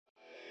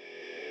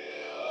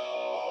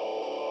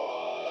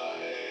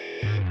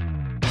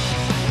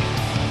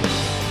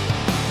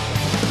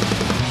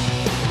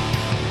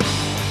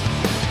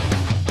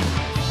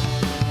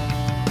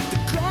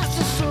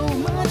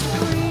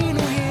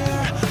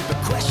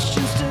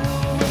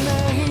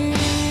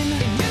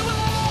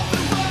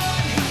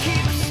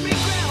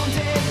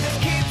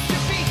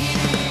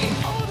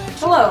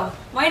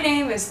My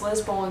name is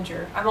Liz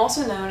Bollinger. I'm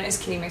also known as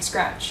Kitty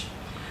McScratch.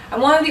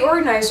 I'm one of the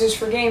organizers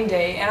for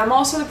GameDay, and I'm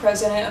also the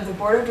president of the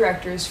board of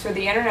directors for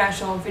the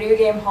International Video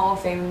Game Hall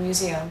of Fame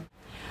Museum.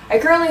 I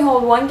currently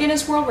hold 1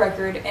 Guinness World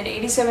Record and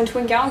 87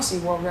 Twin Galaxy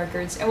World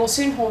Records, and will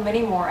soon hold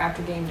many more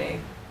after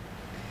GameDay.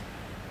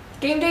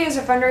 GameDay is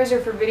a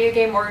fundraiser for video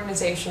game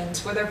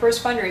organizations, with our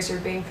first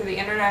fundraiser being for the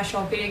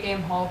International Video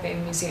Game Hall of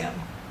Fame Museum.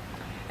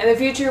 In the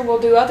future, we'll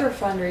do other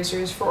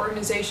fundraisers for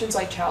organizations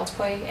like Child's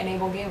Play and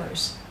Able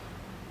Gamers.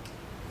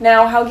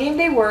 Now, how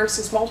GameDay works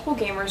is multiple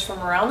gamers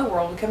from around the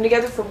world come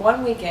together for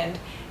one weekend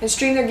and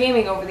stream their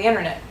gaming over the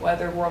internet,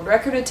 whether world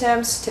record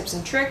attempts, tips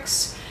and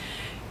tricks,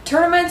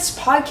 tournaments,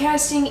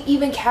 podcasting,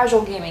 even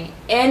casual gaming,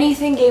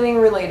 anything gaming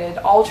related,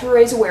 all to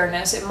raise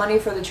awareness and money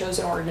for the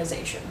chosen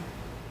organization.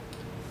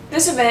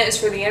 This event is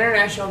for the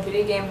International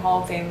Video Game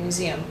Hall of Fame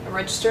Museum, a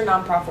registered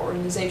nonprofit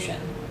organization.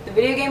 The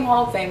Video Game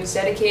Hall of Fame is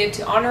dedicated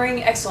to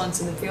honoring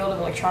excellence in the field of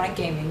electronic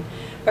gaming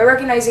by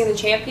recognizing the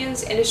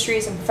champions,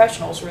 industries, and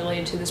professionals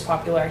related to this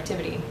popular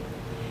activity.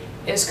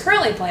 It is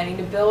currently planning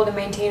to build and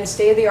maintain a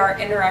state-of-the-art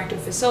interactive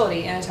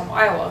facility in Annettown,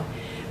 Iowa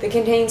that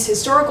contains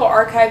historical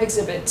archive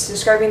exhibits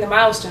describing the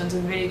milestones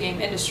of the video game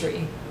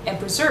industry and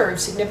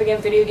preserves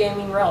significant video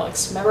gaming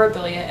relics,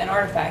 memorabilia, and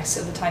artifacts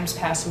of the times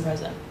past and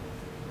present.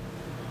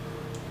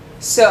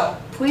 So,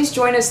 please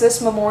join us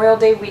this Memorial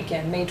Day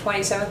weekend, May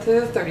 27th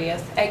through the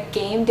 30th, at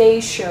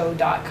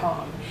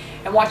GameDayShow.com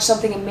and watch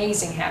something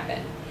amazing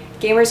happen.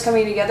 Gamers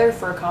coming together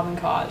for a common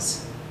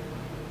cause.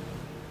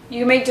 You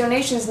can make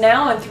donations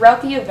now and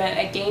throughout the event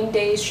at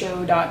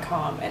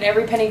GameDayShow.com, and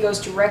every penny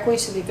goes directly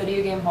to the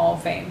Video Game Hall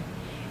of Fame.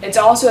 It's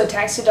also a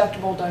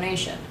tax-deductible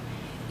donation.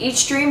 Each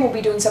stream will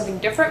be doing something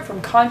different, from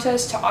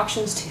contests to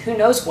auctions to who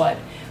knows what,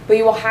 but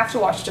you will have to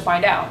watch to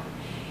find out.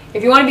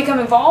 If you want to become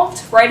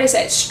involved, write us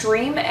at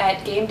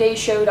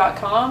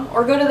stream@GameDayShow.com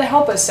or go to the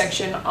Help Us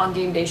section on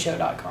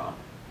GameDayShow.com.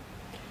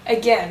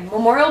 Again,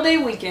 Memorial Day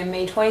weekend,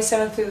 May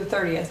 27th through the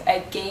 30th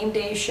at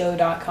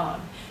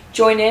GameDayShow.com.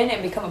 Join in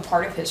and become a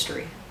part of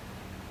history.